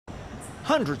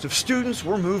Hundreds of students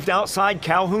were moved outside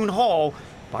Calhoun Hall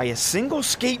by a single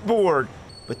skateboard,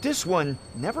 but this one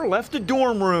never left the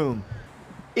dorm room.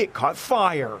 It caught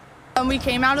fire. When we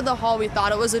came out of the hall, we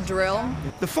thought it was a drill.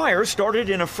 The fire started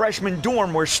in a freshman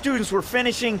dorm where students were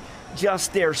finishing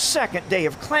just their second day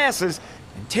of classes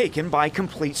and taken by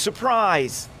complete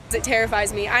surprise. It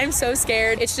terrifies me. I'm so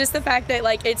scared. It's just the fact that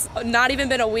it's not even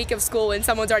been a week of school and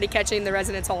someone's already catching the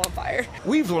residence hall on fire.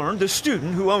 We've learned the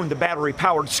student who owned the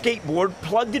battery-powered skateboard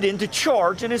plugged it into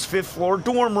charge in his fifth-floor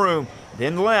dorm room,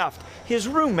 then left. His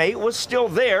roommate was still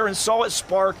there and saw it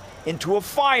spark into a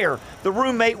fire. The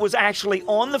roommate was actually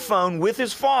on the phone with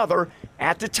his father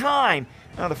at the time.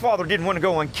 Now, the father didn't want to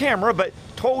go on camera, but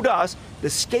told us the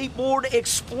skateboard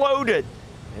exploded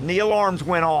and the alarms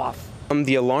went off.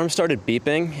 The alarm started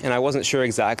beeping, and I wasn't sure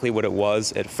exactly what it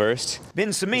was at first.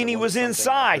 Ben Samini was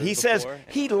inside. He says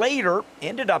he later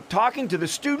ended up talking to the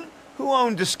student who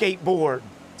owned the skateboard.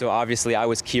 So obviously I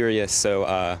was curious, so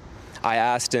I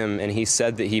asked him, and he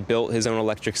said that he built his own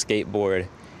electric skateboard,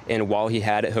 and while he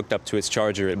had it hooked up to its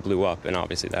charger, it blew up, and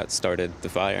obviously that started the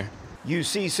fire.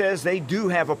 UC says they do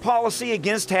have a policy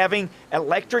against having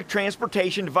electric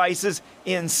transportation devices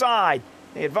inside.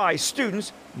 They advise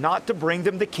students not to bring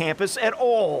them to campus at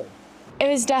all. It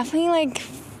was definitely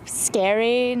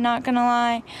scary, not gonna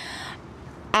lie.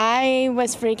 I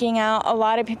was freaking out. A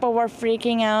lot of people were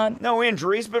freaking out. No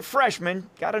injuries, but freshmen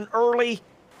got an early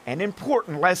and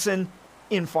important lesson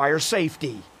in fire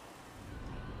safety.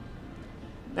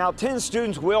 Now, 10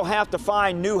 students will have to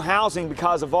find new housing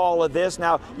because of all of this.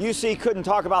 Now, UC couldn't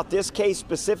talk about this case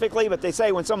specifically, but they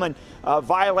say when someone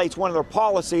violates one of their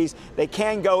policies, they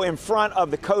can go in front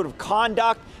of the code of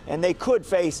conduct and they could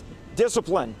face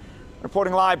discipline.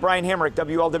 Reporting live, Brian Hemrick,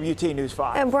 WLWT News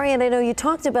 5. And Brian, I know you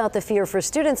talked about the fear for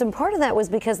students, and part of that was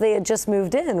because they had just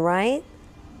moved in, right?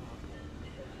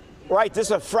 Right, this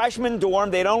is a freshman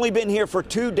dorm. They'd only been here for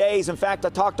 2 days. In fact, I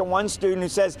talked to one student who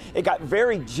says it got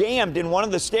very jammed in one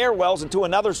of the stairwells until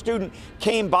another student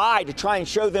came by to try and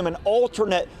show them an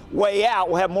alternate way out.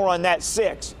 We'll have more on that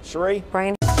 6. Cherie?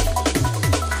 Brian.